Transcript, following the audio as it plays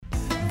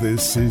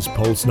This is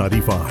Pulse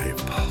 95.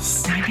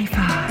 Pulse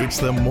 95. It's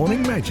the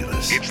Morning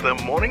Majlis.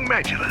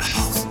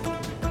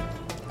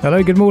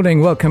 Hello, good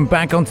morning. Welcome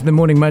back onto the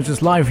Morning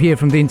Majlis, live here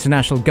from the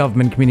International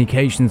Government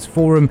Communications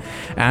Forum.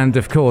 And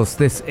of course,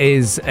 this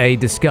is a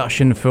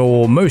discussion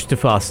for most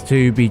of us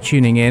to be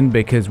tuning in,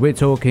 because we're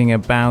talking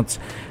about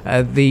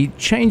the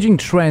changing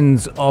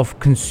trends of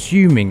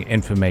consuming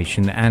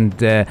information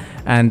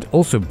and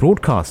also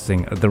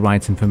broadcasting the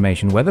right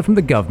information, whether from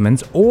the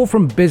government or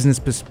from business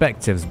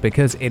perspectives,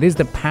 because it is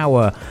the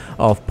power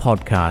of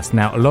podcasts.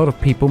 Now, a lot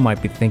of people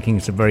might be thinking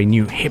it's a very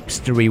new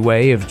hipstery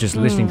way of just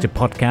listening to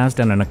podcasts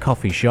and in a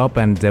coffee shop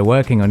and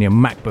working on your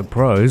MacBook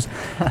Pros,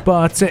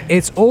 but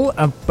it's all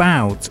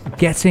about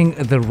getting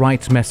the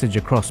right message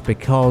across,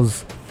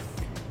 because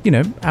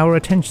our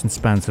attention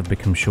spans have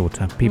become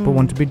shorter. People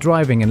want to be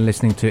driving and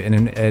listening to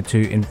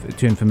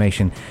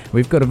information.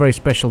 We've got a very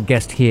special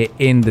guest here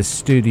in the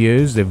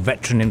studios, the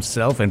veteran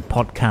himself in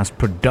podcast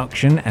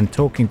production, and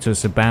talking to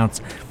us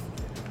about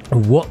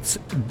what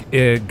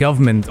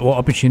government or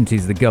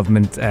opportunities the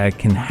government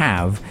can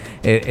have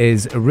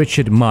is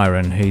Richard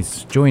Miron.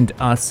 He's joined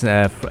us.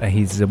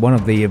 He's one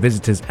of the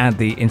visitors at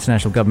the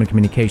International Government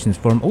Communications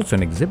Forum, also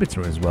an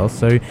exhibitor as well.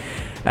 So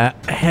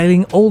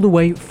hailing all the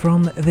way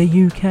from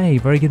the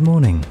UK. Very good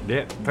morning.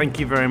 Yeah, thank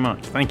you very much.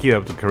 Thank you,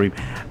 Abdul Karim.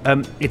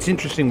 It's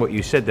interesting what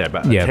you said there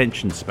about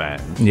attention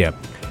spans. Yeah.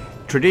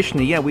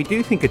 Traditionally, we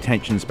do think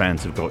attention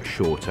spans have got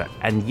shorter,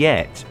 and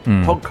yet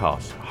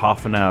podcasts,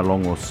 half an hour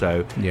long or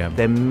so,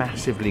 they're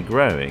massively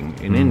growing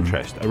in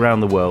interest around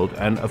the world,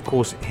 and of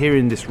course here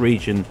in this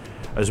region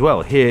as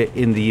well, here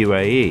in the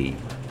UAE.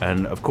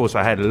 And of course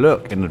I had a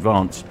look in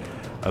advance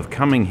of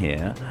coming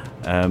here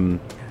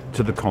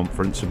to the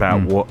conference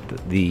about what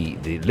the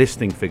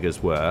listening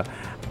figures were,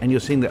 and you're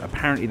seeing that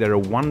apparently there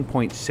are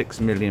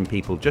 1.6 million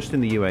people just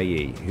in the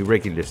UAE who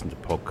regularly listen to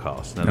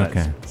podcasts. Now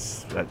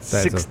that's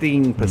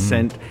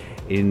 16%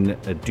 in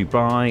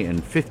Dubai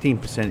and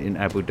 15% in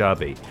Abu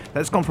Dhabi.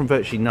 That's gone from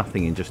virtually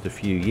nothing in just a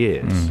few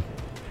years.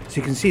 So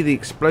you can see the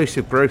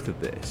explosive growth of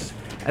this.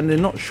 And they're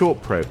not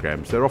short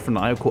programs. They're often,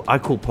 I call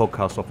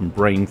podcasts often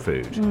brain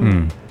food.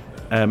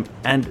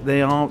 And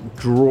they are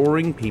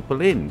drawing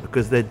people in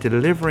because they're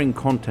delivering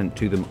content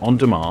to them on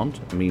demand.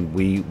 I mean,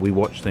 we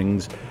watch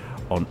things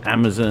on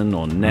Amazon,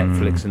 on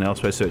Netflix and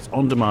elsewhere, so it's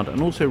on demand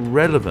and also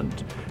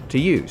relevant to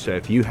you. So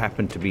if you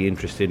happen to be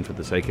interested in, for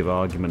the sake of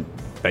argument,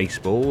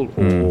 baseball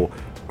or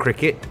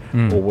cricket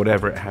or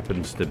whatever it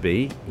happens to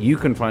be, you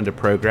can find a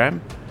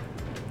program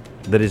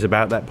that is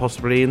about that,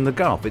 possibly in the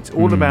Gulf. It's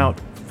all about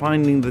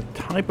finding the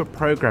type of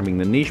programming,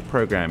 the niche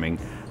programming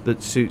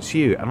that suits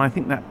you. And I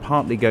think that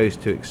partly goes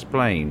to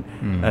explain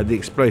the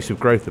explosive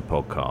growth of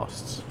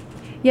podcasts.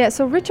 Yeah,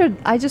 so Richard,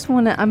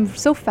 I'm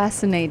so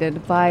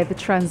fascinated by the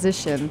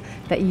transition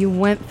that you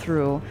went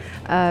through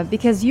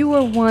because you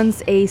were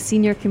once a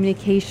senior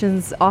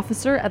communications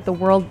officer at the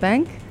World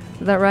Bank.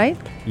 Is that right?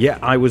 Yeah,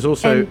 I was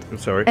also,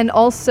 And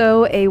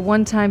also a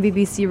one-time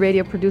BBC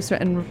radio producer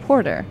and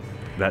reporter.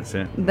 That's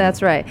it.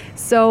 That's right.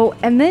 So,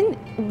 and then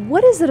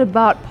what is it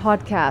about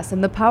podcasts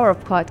and the power of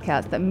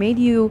podcasts that made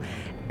you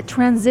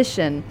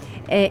transition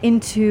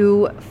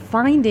into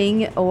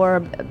finding or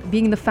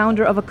being the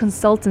founder of a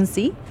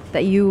consultancy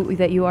that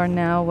you are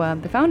now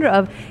the founder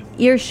of,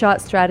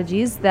 Earshot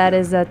Strategies, that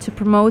is to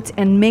promote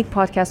and make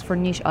podcasts for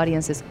niche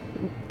audiences?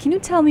 Can you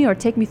tell me or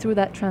take me through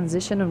that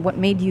transition and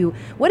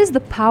what is the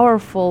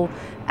powerful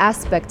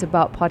aspect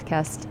about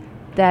podcast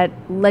that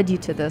led you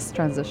to this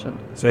transition?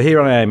 So here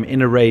I am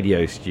in a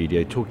radio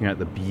studio talking about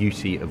the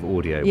beauty of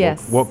audio.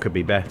 Yes. What could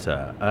be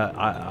better?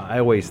 I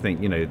always think,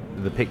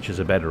 the pictures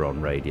are better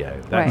on radio.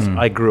 That's Right.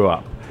 I grew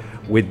up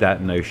with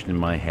that notion in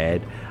my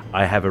head.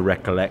 I have a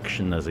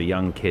recollection as a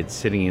young kid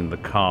sitting in the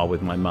car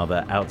with my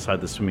mother outside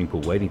the swimming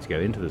pool, waiting to go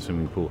into the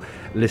swimming pool,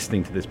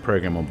 listening to this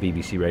program on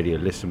BBC Radio,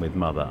 Listen with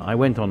Mother. I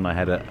went on and I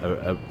had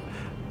a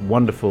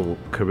wonderful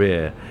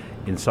career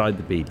inside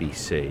the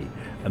BBC,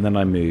 and then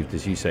I moved,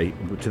 as you say,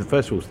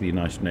 first of all to the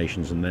United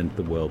Nations and then to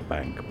the World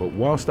Bank. But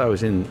whilst I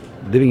was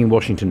living in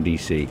Washington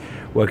DC,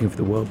 working for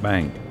the World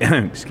Bank,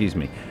 excuse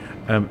me,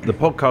 the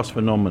podcast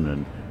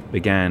phenomenon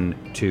began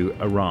to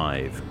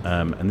arrive,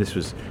 and this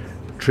was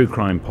true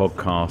crime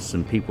podcasts,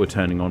 and people were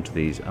turning onto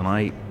these, and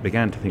I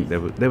began to think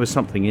there was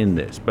something in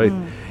this, both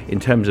in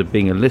terms of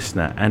being a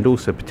listener and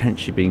also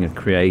potentially being a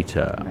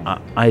creator. Right.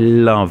 I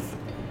love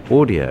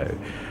audio.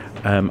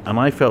 And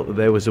I felt that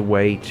there was a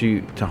way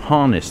to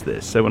harness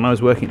this. So when I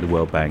was working at the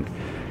World Bank,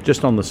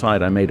 just on the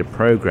side, I made a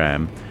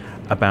program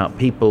about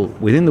people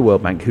within the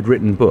World Bank who'd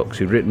written books,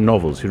 who'd written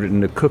novels, who'd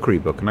written a cookery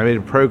book, and I made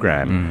a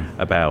program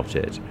about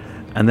it.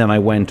 And then I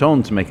went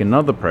on to make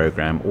another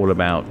program all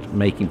about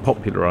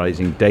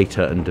popularizing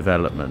data and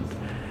development.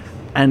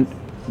 And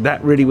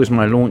that really was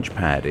my launch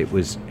pad. It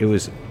was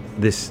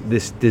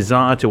this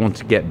desire to want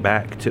to get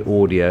back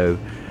to audio,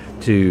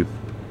 to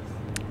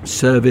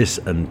service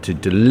and to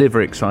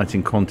deliver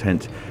exciting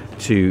content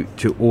to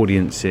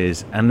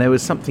audiences. And there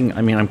was something,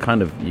 I'm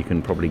kind of, you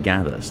can probably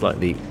gather,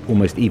 slightly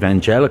almost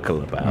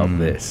evangelical about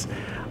this.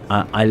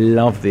 I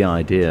love the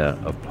idea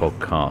of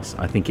podcasts.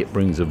 I think it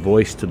brings a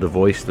voice to the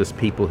voiceless,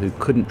 people who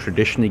couldn't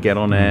traditionally get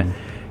on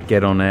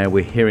air.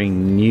 We're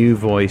hearing new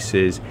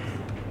voices,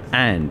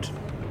 and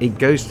it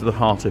goes to the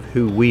heart of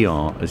who we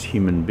are as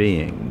human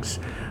beings.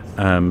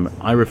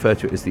 I refer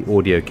to it as the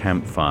audio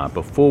campfire.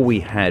 Before we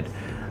had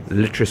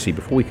literacy,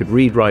 before we could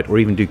read, write, or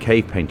even do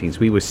cave paintings,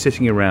 we were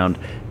sitting around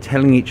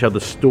telling each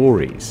other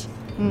stories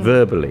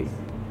verbally,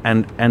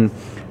 and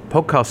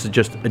podcasts are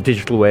just a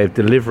digital way of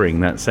delivering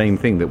that same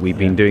thing that we've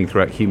been doing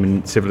throughout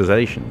human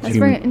civilization. That's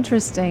very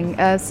interesting.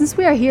 Since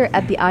we are here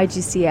at the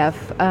IGCF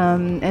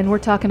and we're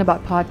talking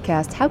about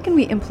podcasts, how can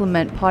we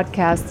implement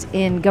podcasts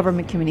in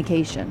government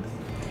communication?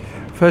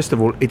 First of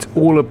all, it's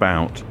all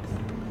about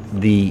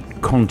the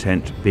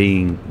content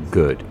being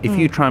good. If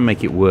you try and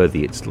make it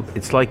worthy,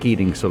 it's like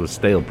eating sort of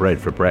stale bread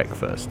for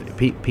breakfast.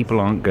 People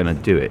aren't going to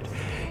do it.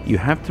 You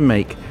have to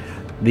make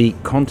the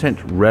content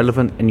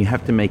relevant, and you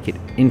have to make it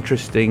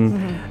interesting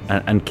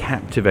and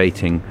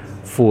captivating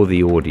for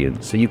the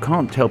audience. So you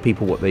can't tell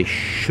people what they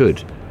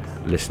should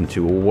listen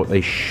to or what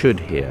they should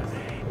hear.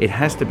 It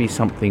has to be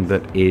something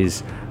that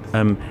is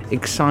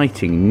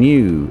exciting,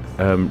 new,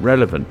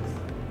 relevant.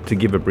 To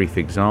give a brief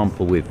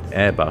example, with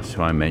Airbus,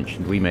 who I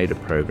mentioned, we made a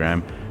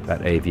program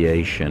about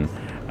aviation,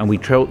 and we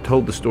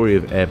told the story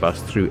of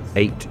Airbus through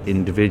 8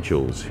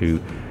 individuals who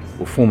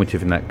were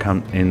formative in that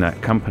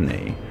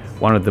company.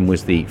 One of them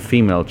was the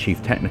female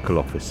chief technical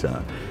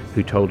officer,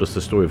 who told us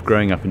the story of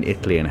growing up in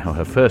Italy and how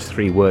her first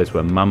 3 words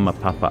were "Mamma,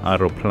 Papa,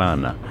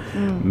 aeroplana,"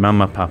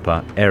 "Mamma,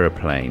 Papa,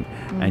 aeroplane,"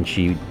 and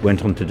she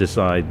went on to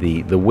decide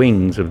the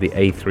wings of the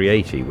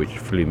A380, which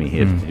flew me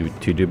here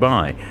to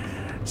Dubai.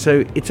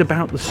 So it's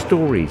about the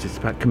stories. It's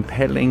about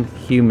compelling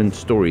human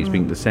stories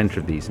being the center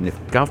of these. And if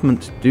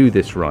governments do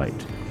this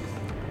right,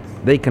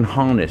 they can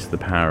harness the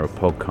power of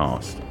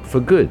podcasts for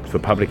good, for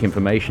public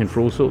information,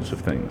 for all sorts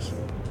of things.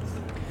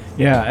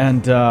 Yeah,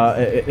 and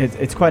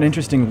it's quite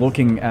interesting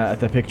looking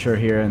at the picture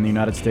here in the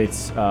United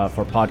States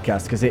for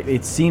podcasts, because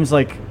it seems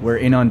like we're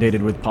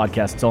inundated with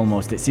podcasts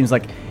almost. It seems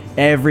like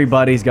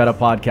everybody's got a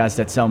podcast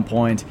at some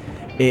point.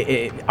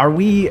 Are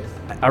we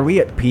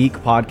at peak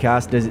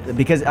podcast?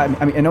 Because I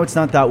mean, I know it's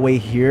not that way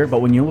here,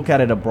 but when you look at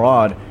it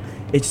abroad,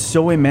 it's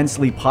so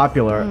immensely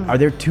popular. Are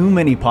there too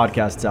many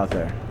podcasts out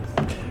there?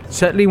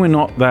 Certainly we're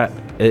not that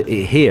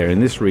here in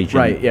this region.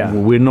 Right, yeah.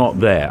 We're not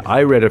there.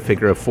 I read a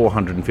figure of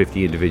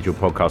 450 individual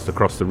podcasts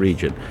across the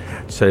region.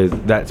 So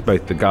that's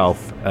both the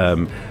Gulf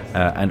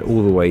and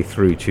all the way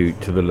through to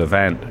the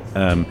Levant.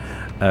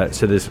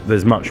 So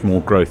there's much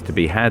more growth to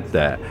be had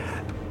there.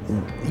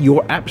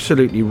 You're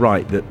absolutely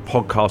right that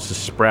podcasts are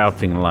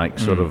sprouting like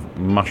sort of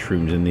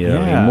mushrooms in the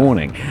early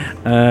morning.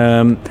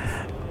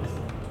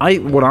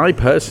 What I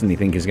personally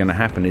think is going to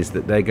happen is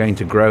that they're going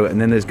to grow,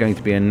 and then there's going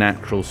to be a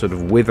natural sort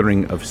of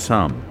withering of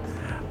some.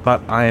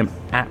 But I am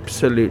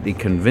absolutely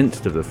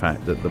convinced of the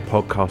fact that the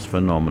podcast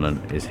phenomenon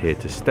is here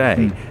to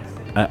stay.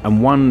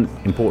 And one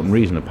important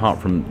reason, apart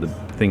from the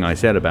thing I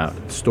said about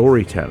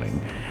storytelling,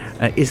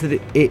 is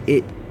that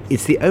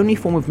it's the only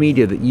form of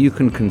media that you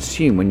can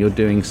consume when you're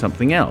doing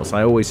something else.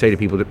 I always say to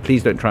people that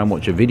please don't try and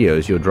watch a video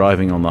as you're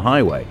driving on the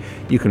highway.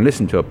 You can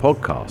listen to a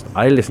podcast.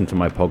 I listen to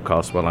my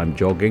podcast while I'm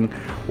jogging,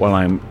 while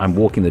I'm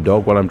walking the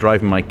dog, while I'm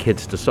driving my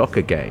kids to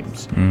soccer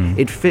games.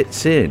 It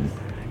fits in.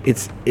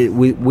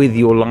 With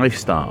your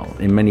lifestyle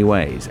in many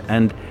ways.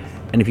 And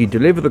if you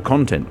deliver the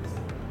content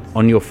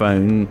on your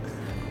phone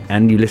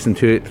and you listen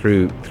to it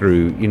through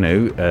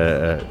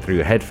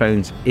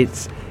headphones,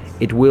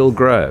 it will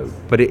grow,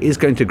 but it is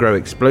going to grow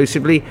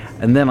explosively,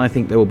 and then I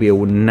think there will be a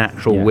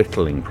natural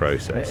whittling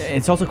process.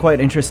 It's also quite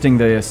interesting,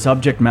 the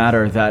subject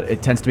matter that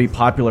it tends to be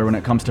popular when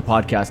it comes to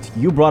podcasts.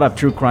 You brought up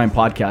true crime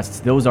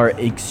podcasts. Those are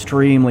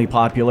extremely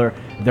popular.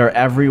 They're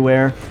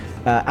everywhere.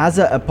 As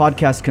a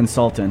podcast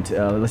consultant,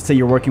 let's say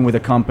you're working with a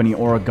company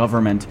or a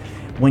government,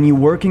 when you're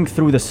working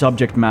through the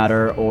subject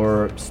matter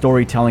or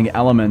storytelling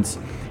elements,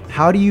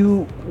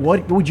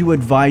 what would you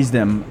advise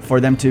them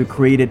for them to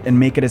create it and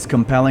make it as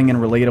compelling and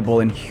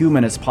relatable and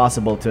human as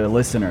possible to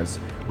listeners?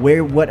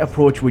 What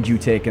approach would you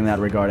take in that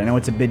regard? I know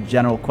it's a bit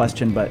general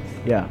question, but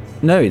yeah.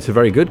 No, it's a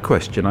very good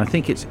question. I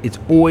think it's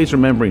always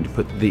remembering to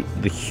put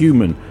the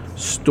human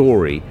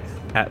story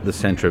at the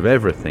center of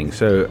everything.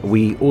 So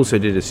we also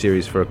did a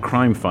series for a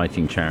crime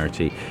fighting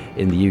charity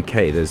in the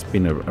UK. There's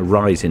been a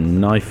rise in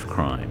knife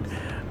crime,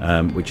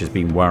 which has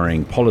been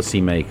worrying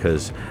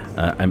policymakers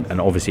and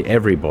obviously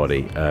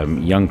everybody,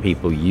 young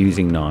people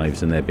using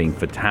knives, and there being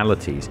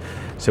fatalities.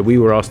 So we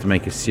were asked to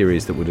make a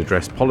series that would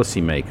address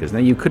policymakers. Now,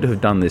 you could have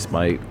done this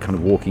by kind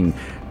of walking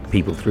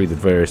people through the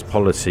various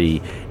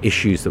policy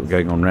issues that were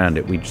going on around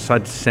it. We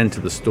decided to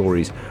center the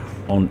stories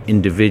on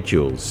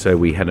individuals. So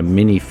we had a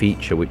mini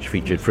feature which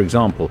featured, for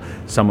example,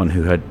 someone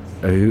who had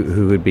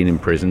been in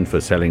prison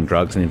for selling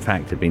drugs and in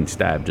fact had been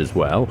stabbed as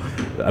well,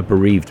 a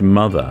bereaved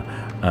mother,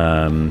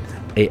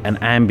 an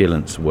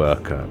ambulance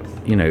worker,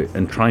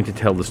 and trying to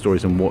tell the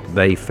stories and what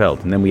they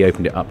felt. And then we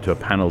opened it up to a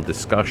panel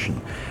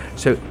discussion.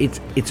 So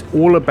it's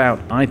all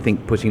about, I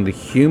think, putting the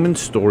human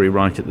story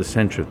right at the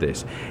center of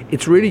this.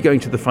 It's really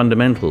going to the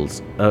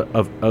fundamentals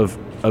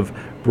of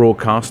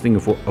broadcasting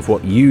of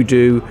what you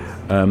do,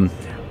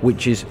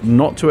 which is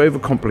not to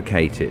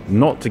overcomplicate it,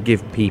 not to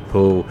give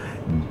people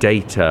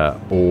data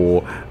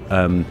or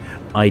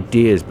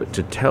ideas, but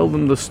to tell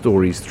them the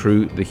stories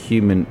through the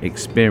human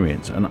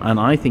experience. And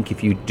I think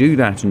if you do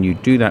that, and you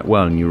do that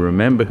well, and you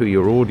remember who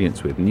your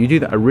audience with, and you do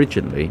that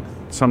originally,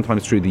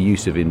 sometimes through the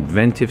use of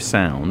inventive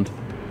sound,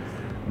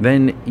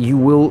 then you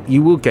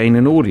will gain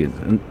an audience.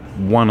 And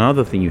one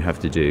other thing you have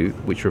to do,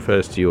 which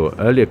refers to your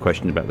earlier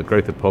question about the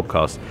growth of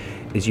podcasts,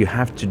 is you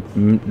have to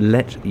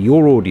let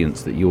your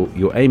audience that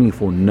you're aiming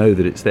for know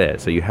that it's there.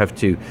 So you have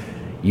to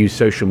use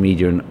social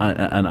media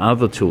and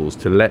other tools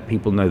to let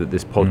people know that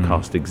this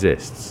podcast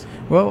exists.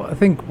 Well, I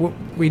think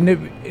we know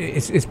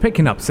it's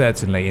picking up,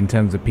 certainly, in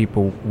terms of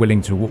people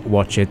willing to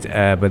watch it,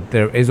 but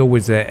there is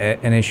always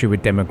an issue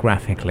with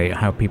demographically,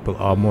 how people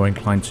are more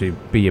inclined to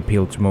be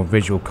appealed to more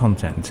visual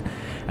content.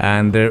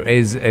 And there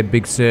is a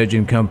big surge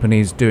in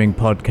companies doing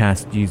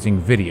podcasts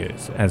using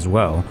videos as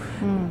well.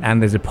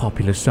 And there's a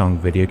popular song,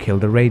 Video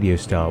Killed a Radio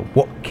Star.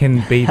 What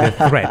can be the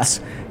threats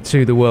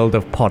to the world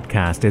of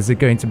podcast? Is it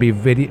going to be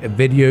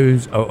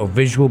videos or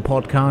visual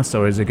podcasts,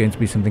 or is it going to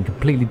be something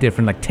completely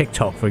different, like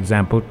TikTok, for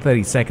example,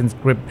 30 seconds,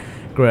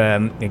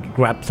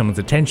 grab someone's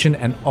attention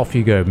and off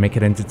you go, make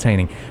it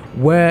entertaining?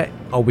 Where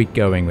are we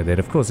going with it?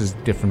 Of course, there's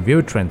different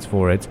viewer trends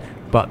for it,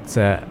 but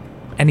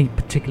any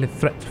particular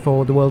threat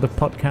for the world of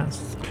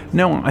podcasts?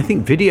 No, I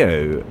think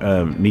video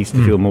needs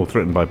to feel more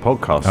threatened by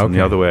podcasts than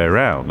the other way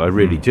around. I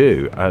really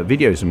do.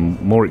 Videos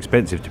are more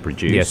expensive to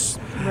produce. Yes.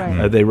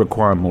 Right. They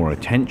require more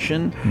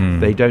attention.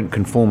 They don't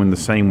conform in the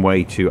same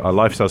way to our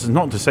lifestyles. It's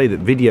not to say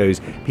that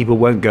videos, people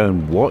won't go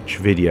and watch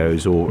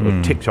videos or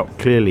TikTok.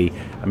 Clearly,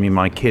 I mean,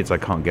 my kids, I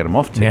can't get them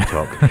off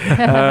TikTok.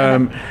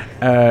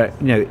 But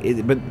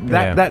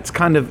that's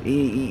kind of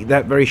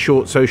that very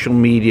short social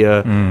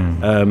media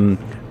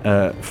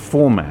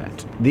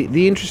format.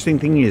 The interesting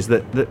thing is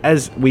that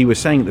as we were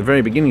saying at the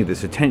very beginning of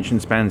this, attention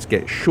spans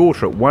get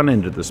shorter at one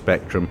end of the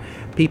spectrum.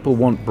 People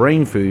want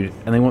brain food,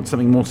 and they want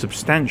something more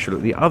substantial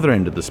at the other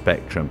end of the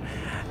spectrum.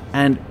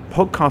 And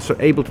podcasts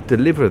are able to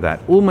deliver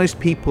that. Almost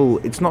people,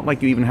 it's not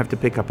like you even have to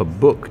pick up a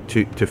book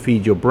to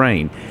feed your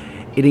brain.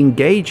 It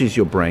engages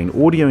your brain.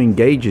 Audio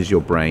engages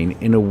your brain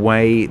in a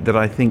way that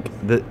I think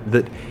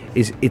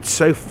it's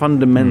so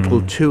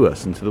fundamental to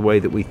us and to the way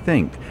that we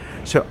think.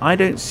 So I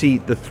don't see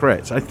the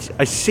threats.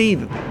 I see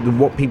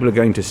what people are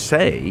going to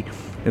say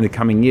in the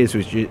coming years,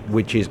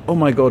 which is, oh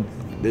my God,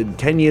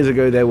 10 years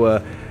ago there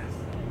were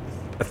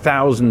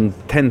 1,000,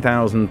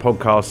 10,000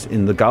 podcasts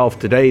in the Gulf.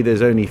 Today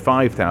there's only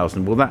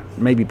 5,000. Well, that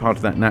may be part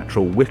of that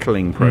natural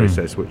whittling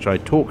process, which I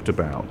talked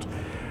about.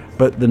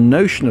 But the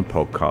notion of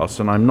podcasts,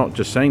 and I'm not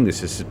just saying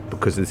this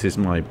because this is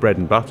my bread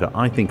and butter,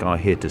 I think are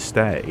here to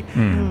stay.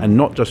 And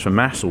not just for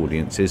mass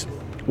audiences,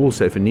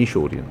 also for niche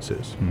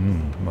audiences.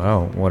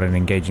 Well, what an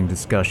engaging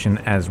discussion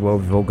as well.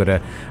 We've all got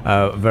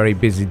a very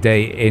busy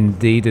day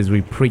indeed as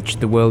we preach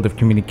the world of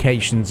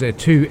communications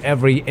to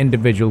every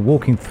individual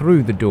walking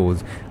through the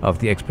doors of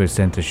the Expo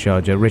Centre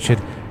Sharjah. Richard,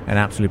 an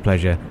absolute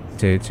pleasure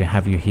to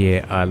have you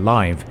here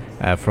live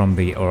from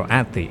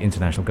at the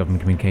International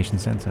Government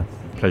Communications Centre.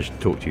 Pleasure to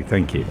talk to you.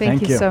 Thank you.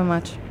 Thank you so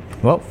much.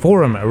 Well,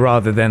 forum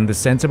rather than the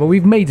centre, but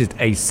we've made it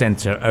a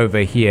centre over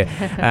here.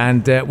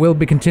 And we'll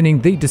be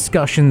continuing the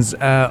discussions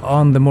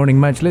on the Morning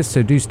Majlis,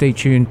 so do stay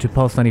tuned to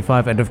Pulse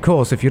 95. And of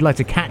course, if you'd like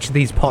to catch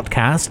these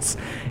podcasts,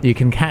 you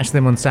can catch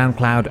them on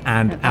SoundCloud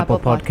and Apple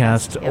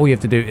Podcasts. Yep. All you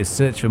have to do is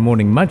search for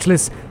Morning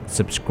Majlis,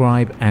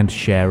 subscribe and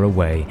share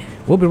away.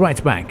 We'll be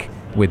right back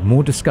with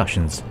more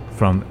discussions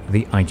from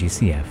the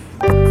IGCF.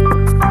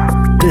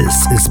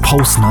 This is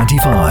Pulse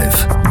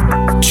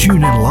 95.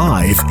 Tune in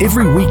live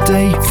every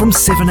weekday from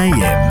 7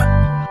 a.m.